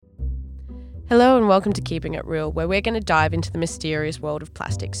Hello and welcome to Keeping It Real, where we're going to dive into the mysterious world of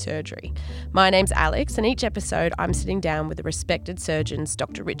plastic surgery. My name's Alex, and each episode I'm sitting down with the respected surgeons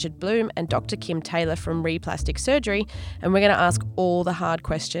Dr. Richard Bloom and Dr. Kim Taylor from Replastic Surgery, and we're going to ask all the hard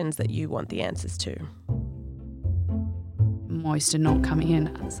questions that you want the answers to. Most are not coming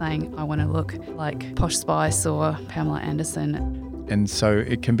in saying, I want to look like Posh Spice or Pamela Anderson. And so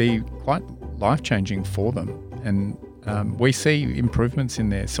it can be quite life-changing for them. And we see improvements in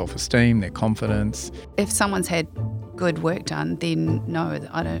their self-esteem, their confidence. If someone's had good work done, then no,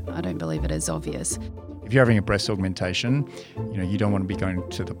 I don't believe it is obvious. If you're having a breast augmentation, you don't want to be going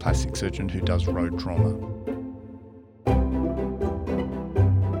to the plastic surgeon who does road trauma.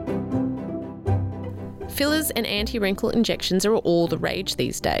 Fillers and anti-wrinkle injections are all the rage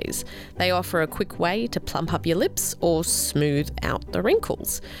these days. They offer a quick way to plump up your lips or smooth out the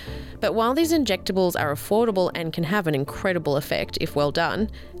wrinkles. But while these injectables are affordable and can have an incredible effect if well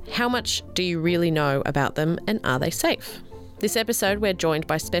done, how much do you really know about them and are they safe? This episode we're joined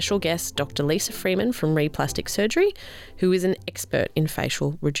by special guest Dr. Lisa Freeman from Replastic Surgery, who is an expert in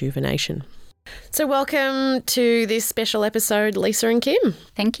facial rejuvenation. So welcome to this special episode, Lisa and Kim.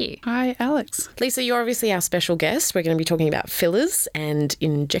 Thank you. Hi, Alex. Lisa, you're obviously our special guest. We're going to be talking about fillers and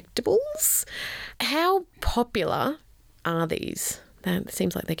injectables. How popular are these? It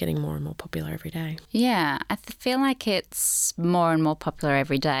seems like they're getting more and more popular every day. Yeah, I feel like it's more and more popular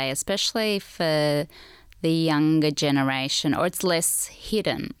every day, especially for the younger generation, or it's less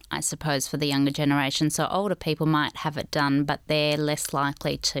hidden, I suppose, for the younger generation. So older people might have it done, but they're less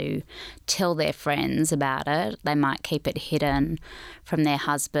likely to tell their friends about it. They might keep it hidden from their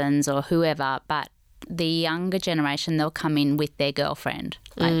husbands or whoever, but the younger generation, they'll come in with their girlfriend.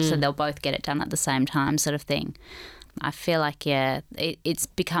 So they'll both get it done at the same time, sort of thing. I feel like, it's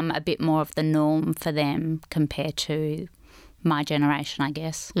become a bit more of the norm for them compared to my generation, I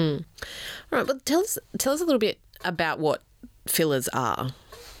guess. All right, well, tell us a little bit about what fillers are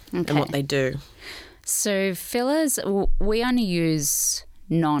and what they do. So fillers, we only use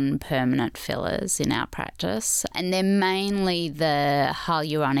non-permanent fillers in our practice, and they're mainly the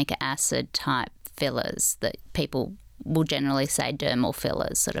hyaluronic acid type fillers that people will generally say dermal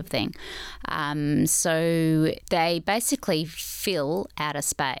fillers sort of thing. So they basically fill outer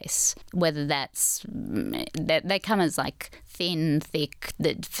space, whether that's, they come as like thin, thick,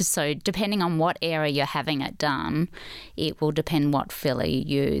 so depending on what area you're having it done, it will depend what filler you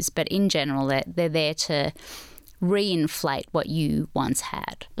use. But in general, they're there to reinflate what you once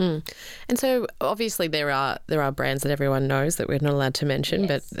had. And so obviously there are brands that everyone knows that we're not allowed to mention,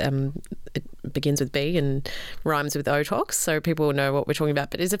 yes. but it begins with B and rhymes with Otox, so people will know what we're talking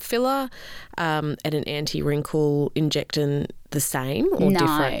about. But is a filler and an anti-wrinkle injectant the same or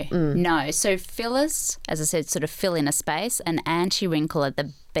different? No. So fillers, as I said, sort of fill in a space, and anti-wrinkle are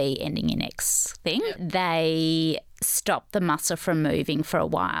the B ending in X thing. Yep. They stop the muscle from moving for a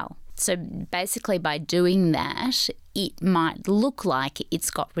while. So basically by doing that, it might look like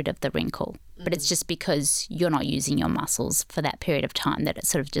it's got rid of the wrinkle, but it's just because you're not using your muscles for that period of time that it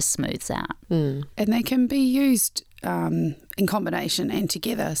sort of just smooths out. And they can be used in combination and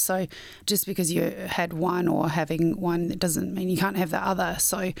together. So just because you had one or having one, it doesn't mean you can't have the other.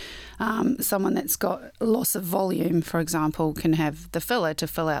 So someone that's got loss of volume, for example, can have the filler to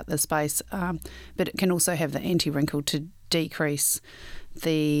fill out the space, but it can also have the anti-wrinkle to decrease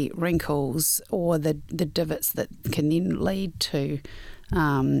the wrinkles or the divots that can then lead to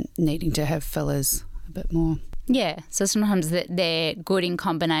needing to have fillers a bit more. Yeah, so sometimes they're good in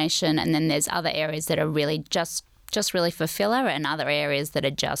combination, and then there's other areas that are really just really for filler, and other areas that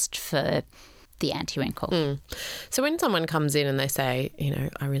are just for the anti-wrinkle. So when someone comes in and they say,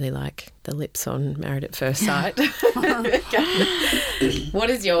 I really like the lips on Married at First Sight, what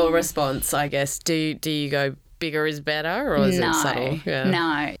is your response, I guess? Do you go bigger is better, or is it subtle? Yeah.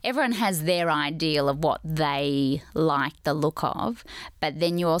 No. Everyone has their ideal of what they like the look of, but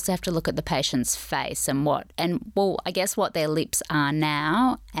then you also have to look at the patient's face and I guess what their lips are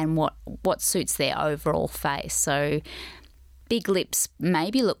now and what suits their overall face. So big lips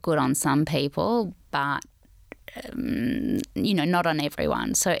maybe look good on some people, but not on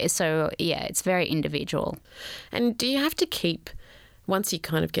everyone. So yeah, it's very individual. And do you have to keep, once you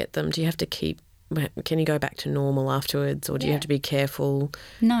kind of get them, can you go back to normal afterwards, or do you have to be careful?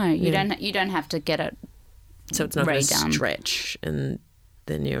 No, you don't have to get it. So it's not going to redone. stretch and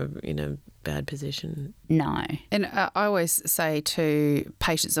then you're in a bad position. No. And I always say to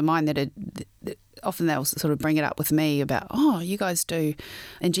patients of mine that often they'll sort of bring it up with me about, oh, you guys do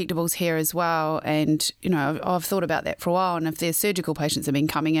injectables here as well. And, I've thought about that for a while. And if there's surgical patients that have been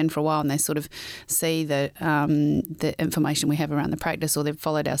coming in for a while and they sort of see the information we have around the practice, or they've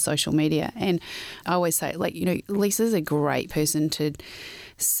followed our social media. And I always say, Lisa's a great person to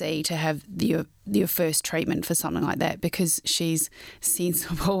see, to have your first treatment for something like that, because she's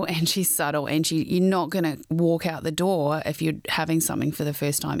sensible and she's subtle, and you're not going to walk out the door if you're having something for the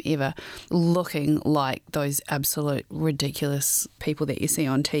first time ever looking like those absolute ridiculous people that you see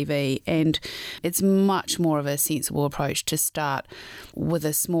on TV. And it's much more of a sensible approach to start with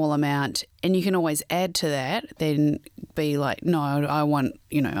a small amount, and you can always add to that, then be like, no, I want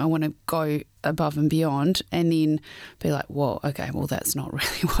to go above and beyond, and then be like, well, okay, well, that's not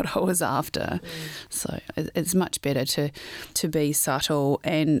really what I was after. So it's much better to be subtle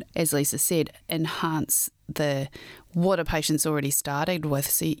and, as Lisa said, enhance what a patient's already started with.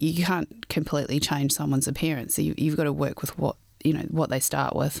 So you can't completely change someone's appearance. So you've got to work with what they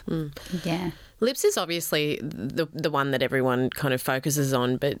start with. Yeah. Lips is obviously the one that everyone kind of focuses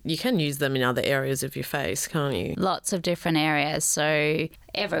on, but you can use them in other areas of your face, can't you? Lots of different areas, so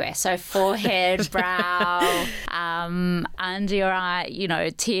everywhere. So forehead, brow, under your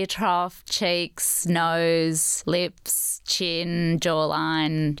eye, tear trough, cheeks, nose, lips, chin,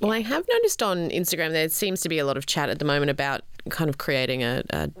 jawline. Well, I have noticed on Instagram there seems to be a lot of chat at the moment about kind of creating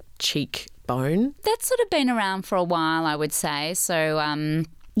a cheek bone. That's sort of been around for a while, I would say. So,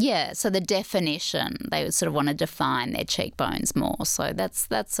 so the definition, they would sort of want to define their cheekbones more. So that's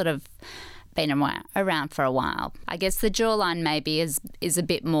sort of been around for a while. I guess the jawline maybe is a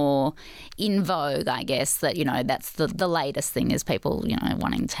bit more in vogue, I guess, that, that's the latest thing is people,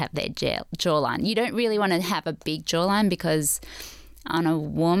 wanting to have their jawline. You don't really want to have a big jawline because on a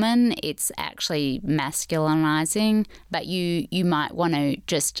woman it's actually masculinizing, but you might want to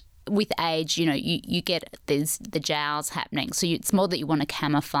just, with age, you get the jowls happening. So it's more that you want to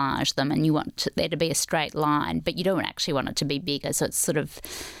camouflage them, and you want there to be a straight line, but you don't actually want it to be bigger. So it's sort of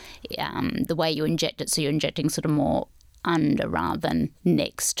the way you inject it. So you're injecting sort of more under rather than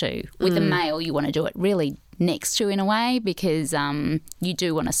next to. With a male, you want to do it really next to in a way, because you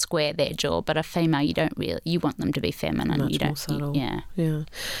do want to square their jaw, but a female, you want them to be feminine. Much more subtle. Yeah.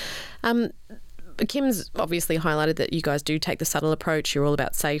 Kim's obviously highlighted that you guys do take the subtle approach. You're all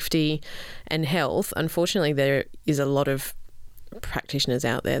about safety and health. Unfortunately, there is a lot of practitioners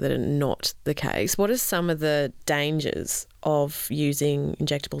out there that are not the case. What are some of the dangers of using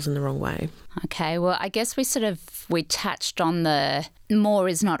injectables in the wrong way? Okay, well, I guess we touched on the more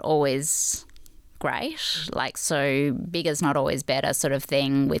is not always great, so bigger is not always better sort of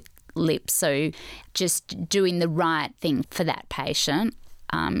thing with lips. So just doing the right thing for that patient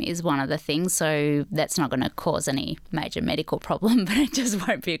is one of the things. So that's not going to cause any major medical problem, but it just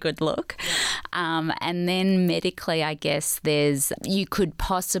won't be a good look. And then medically, I guess you could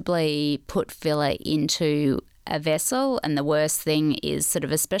possibly put filler into a vessel, and the worst thing is sort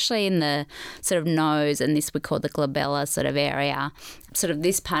of, especially in the sort of nose, and this we call the glabella sort of area, sort of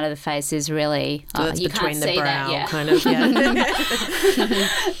this part of the face is really so that's you between can't the see brow, that, kind of. Yeah.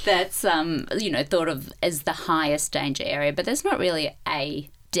 That's thought of as the highest danger area, but there's not really a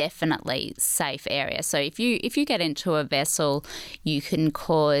definitely safe area. So if you get into a vessel, you can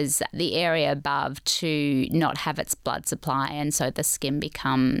cause the area above to not have its blood supply, and so the skin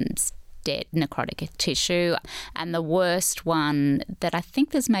becomes dead necrotic tissue. And the worst one that I think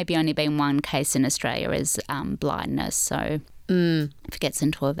there's maybe only been one case in Australia is blindness. So if it gets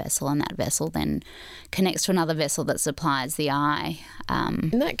into a vessel and that vessel then connects to another vessel that supplies the eye.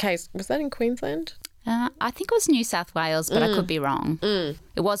 In that case, was that in Queensland? I think it was New South Wales, but I could be wrong.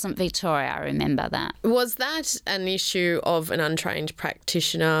 It wasn't Victoria, I remember that. Was that an issue of an untrained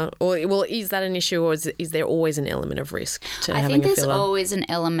practitioner? Or, is that an issue, or is there always an element of risk to having a filler? I think there's always an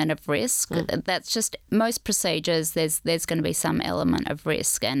element of risk. That's just most procedures, there's going to be some element of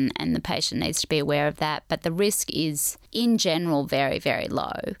risk, and the patient needs to be aware of that. But the risk is, in general, very, very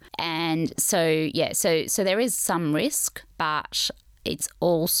low. And so there is some risk, but it's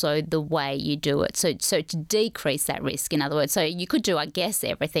also the way you do it. So to decrease that risk, in other words, so you could do, I guess,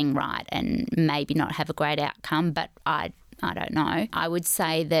 everything right and maybe not have a great outcome, but I don't know. I would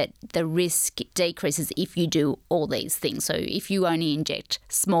say that the risk decreases if you do all these things. So if you only inject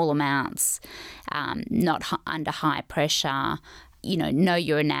small amounts, not under high pressure, know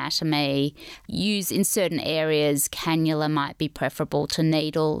your anatomy, use in certain areas, cannula might be preferable to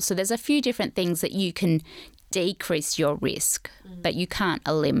needle. So there's a few different things that you can decrease your risk, but you can't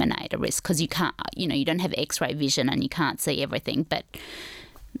eliminate a risk because you can't, you don't have X-ray vision and you can't see everything. But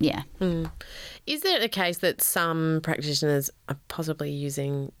yeah. Is there a case that some practitioners are possibly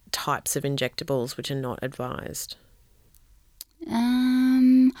using types of injectables which are not advised?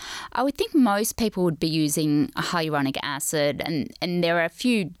 I would think most people would be using hyaluronic acid, and there are a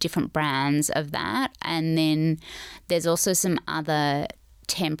few different brands of that. And then there's also some other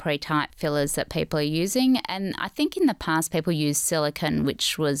temporary type fillers that people are using. And I think in the past people used silicone,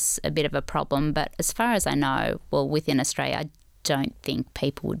 which was a bit of a problem. But as far as I know, well, within Australia, I don't think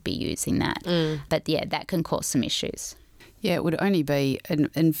people would be using that. But yeah, that can cause some issues. Yeah, it would only be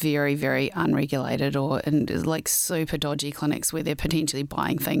in very, very unregulated or in like super dodgy clinics where they're potentially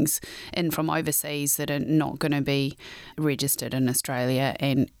buying things in from overseas that are not going to be registered in Australia.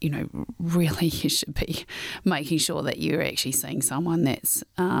 And, you know, really you should be making sure that you're actually seeing someone that's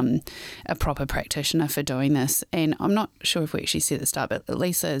a proper practitioner for doing this. And I'm not sure if we actually said at the start, but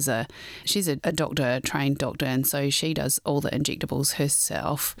Lisa she's a doctor, a trained doctor, and so she does all the injectables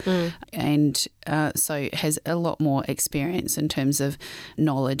herself and so has a lot more experience in terms of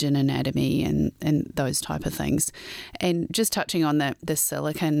knowledge and anatomy and those type of things. And just touching on the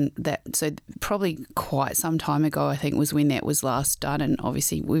silicone, so probably quite some time ago, I think, was when that was last done. And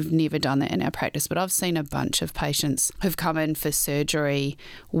obviously we've never done that in our practice, but I've seen a bunch of patients who've come in for surgery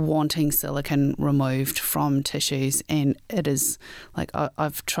wanting silicone removed from tissues. And it is like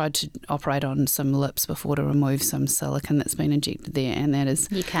I've tried to operate on some lips before to remove some silicone that's been injected there, and that is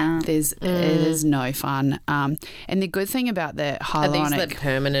You can't. It is no fun. And the good thing about the hyaluronic... Are these the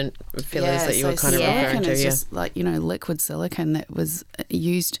permanent fillers that you were kind of referring to? It's just like, you know, liquid silicone that was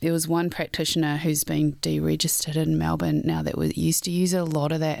used. There was one practitioner who's been deregistered in Melbourne now that used to use a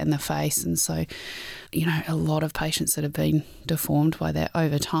lot of that in the face. And so, you know, a lot of patients that have been deformed by that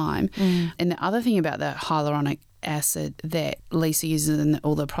over time. And the other thing about the hyaluronic acid that Lisa uses in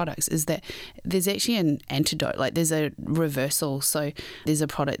all the products is that there's actually an antidote, like there's a reversal. So there's a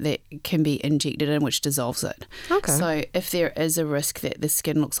product that can be injected in which dissolves it. Okay. So if there is a risk that the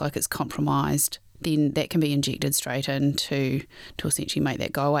skin looks like it's compromised, then that can be injected straight in to essentially make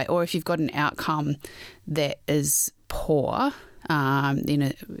that go away. Or if you've got an outcome that is poor,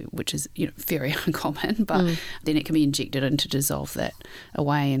 then which is, you know, very uncommon, but then it can be injected in to dissolve that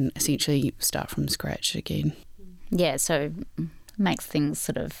away and essentially start from scratch again. Yeah, so makes things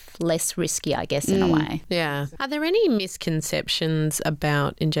sort of less risky, I guess, in a way. Yeah. Are there any misconceptions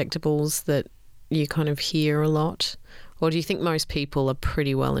about injectables that you kind of hear a lot? Or do you think most people are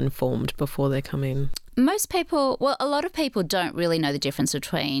pretty well informed before they come in? Most people, well, a lot of people don't really know the difference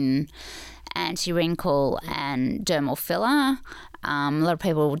between anti-wrinkle and dermal filler. A lot of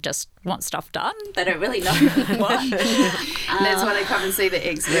people just want stuff done. They don't really know what. That's why they come and see the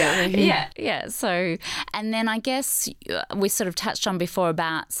expert. Yeah. So, and then I guess we sort of touched on before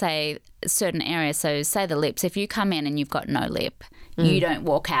about, say, certain areas. So, say the lips. If you come in and you've got no lip, you don't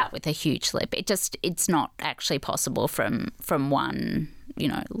walk out with a huge lip. It's not actually possible from one, you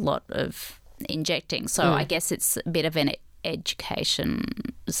know, lot of injecting. So, I guess it's a bit of an education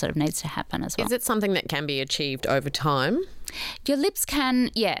sort of needs to happen as well. Is it something that can be achieved over time? Your lips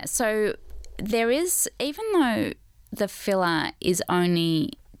can, yeah. So there is, even though the filler is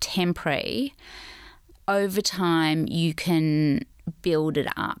only temporary, over time you can build it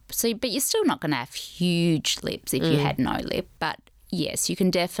up. So, but you're still not going to have huge lips if you had no lip. But yes, you can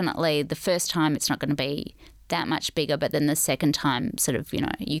definitely, the first time it's not going to be that much bigger, but then the second time sort of, you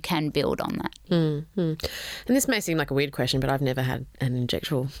know, you can build on that. And this may seem like a weird question, but I've never had an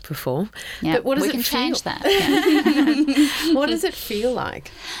injectable before. Yeah, but what does we it can feel? change that. Yeah. What does it feel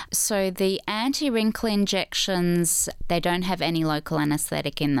like? So the anti-wrinkle injections, they don't have any local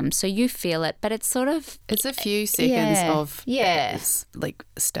anaesthetic in them. So you feel it, but it's sort of... It's a few seconds of Yeah. it's like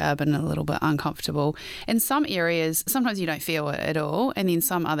stab and a little bit uncomfortable. In some areas, sometimes you don't feel it at all. And then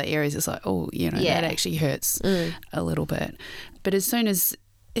some other areas, it's like, oh, you know, that actually hurts a little bit. But as soon as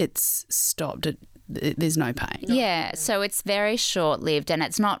it's stopped, there's no pain. Yeah, so it's very short-lived and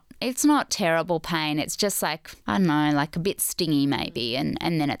it's not terrible pain. It's just like, I don't know, like a bit stingy maybe, and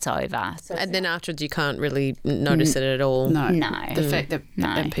then it's over. And then afterwards you can't really notice it at all. No. No. The fact that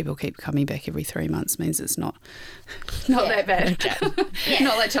and people keep coming back every 3 months means it's not that bad.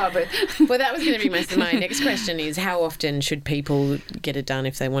 Not like childbirth. Well, that was going to be my next question is how often should people get it done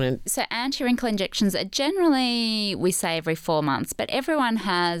if they want to? So anti-wrinkle injections are generally, we say every 4 months, but everyone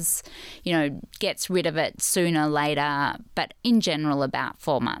has, you know, gets rid of it sooner, later, but in general about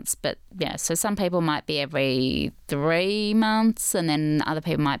 4 months. But yeah, so some people might be every 3 months and then other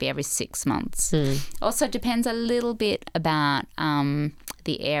people might be every 6 months. Also depends a little bit about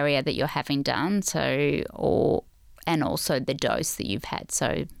the area that you're having done, and also the dose that you've had.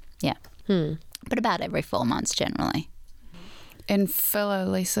 So yeah, but about every 4 months generally. And filler,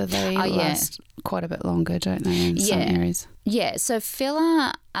 Lisa, they Oh, yeah. last quite a bit longer, don't they, in some areas? Yeah, so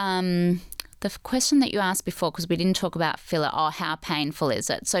filler, the question that you asked before, because we didn't talk about filler, how painful is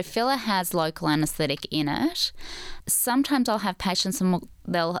it? So filler has local anaesthetic in it. Sometimes I'll have patients and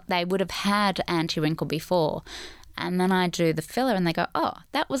they would have had anti-wrinkle before, and then I do the filler and they go, oh,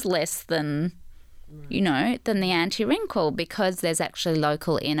 that was less than than the anti-wrinkle, because there's actually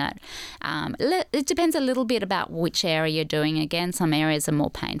local in it. It depends a little bit about which area you're doing. Again, some areas are more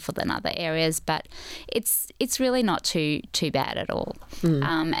painful than other areas, but it's really not too bad at all.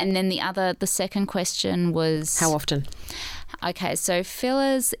 And then the second question was How often? Okay, so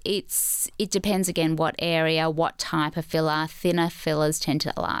fillers, it depends again what area, what type of filler. Thinner fillers tend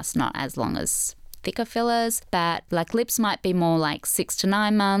to last not as long as thicker fillers, but like lips might be more like 6 to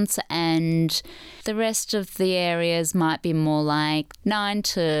 9 months, and the rest of the areas might be more like 9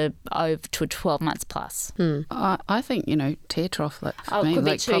 to over to 12 months plus. I think, tear trough lip for me. It could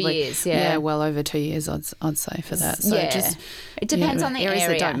be 2 years, yeah. Yeah, well over 2 years I'd say for that. So it depends on the areas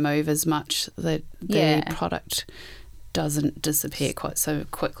area. that don't move as much, the product doesn't disappear quite so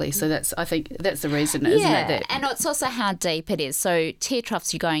quickly. So I think that's the reason, isn't it? And it's also how deep it is. So tear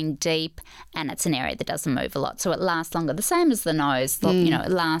troughs, you're going deep, and it's an area that doesn't move a lot, so it lasts longer. The same as the nose,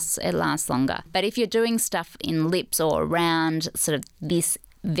 it lasts longer. But if you're doing stuff in lips or around sort of this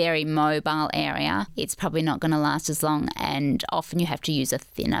very mobile area, it's probably not going to last as long, and often you have to use a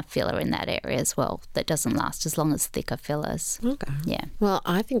thinner filler in that area as well that doesn't last as long as thicker fillers. Okay. Yeah. Well,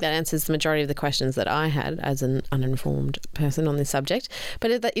 I think that answers the majority of the questions that I had as an uninformed person on this subject.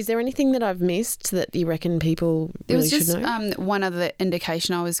 But is there anything that I've missed that you reckon people really should know? There was just one other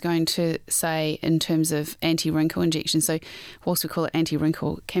indication I was going to say in terms of anti-wrinkle injections. So whilst we call it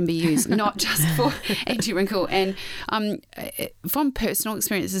anti-wrinkle, it can be used not just for anti-wrinkle. And from personal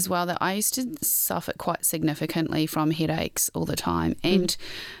experience as well, that I used to suffer quite significantly from headaches all the time. And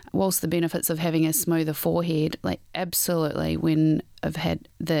whilst the benefits of having a smoother forehead, like absolutely when I've had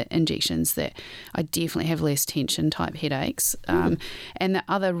the injections, that I definitely have less tension type headaches. And the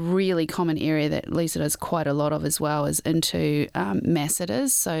other really common area that Lisa does quite a lot of as well is into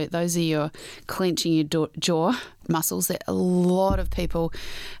masseters. So those are your clenching your jaw muscles that a lot of people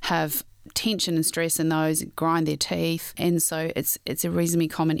have tension and stress in those, grind their teeth, and so it's a reasonably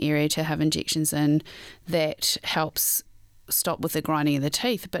common area to have injections in that helps stop with the grinding of the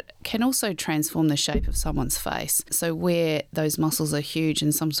teeth, but can also transform the shape of someone's face. So where those muscles are huge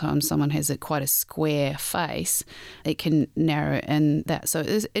and sometimes someone has quite a square face, it can narrow in that. So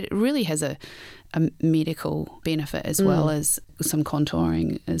it really has a medical benefit as well as some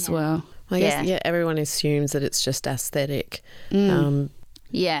contouring as well. I guess everyone assumes that it's just aesthetic.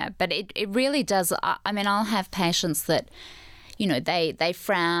 Yeah, but it really does. I mean, I'll have patients that, they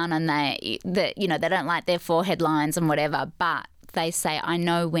frown and they don't like their forehead lines and whatever, but they say, I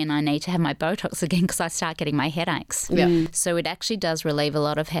know when I need to have my Botox again because I start getting my headaches. Yeah. So it actually does relieve a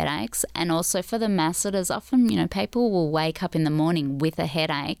lot of headaches. And also for the masseters, often, people will wake up in the morning with a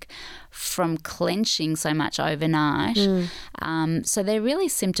headache from clenching so much overnight. So they're really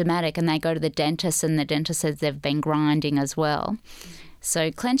symptomatic, and they go to the dentist, and the dentist says they've been grinding as well.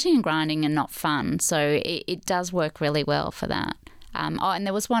 So clenching and grinding are not fun. So it does work really well for that. And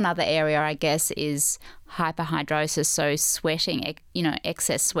there was one other area, I guess, is hyperhidrosis. So sweating,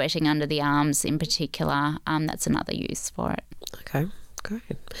 excess sweating under the arms in particular. That's another use for it. Okay, great.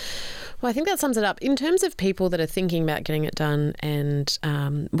 Well, I think that sums it up. In terms of people that are thinking about getting it done and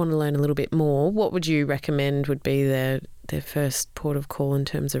want to learn a little bit more, what would you recommend would be their first port of call in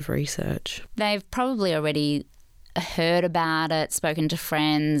terms of research? They've probably already heard about it, spoken to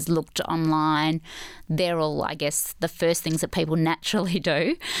friends, looked online. They're all, I guess, the first things that people naturally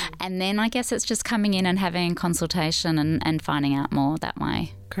do. And then I guess it's just coming in and having a consultation and finding out more that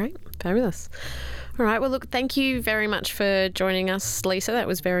way. Great. Fabulous. All right. Well, look, thank you very much for joining us, Lisa. That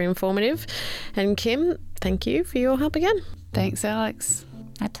was very informative. And Kim, thank you for your help again. Thanks, Alex.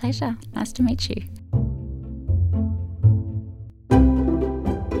 My pleasure. Nice to meet you.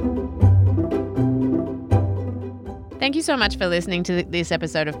 Thank you so much for listening to this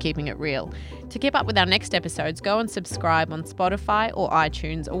episode of Keeping It Real. To keep up with our next episodes, go and subscribe on Spotify or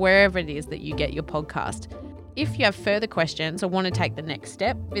iTunes or wherever it is that you get your podcast. If you have further questions or want to take the next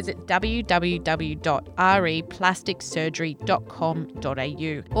step, visit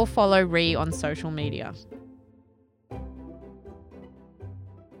www.replasticsurgery.com.au or follow Re on social media.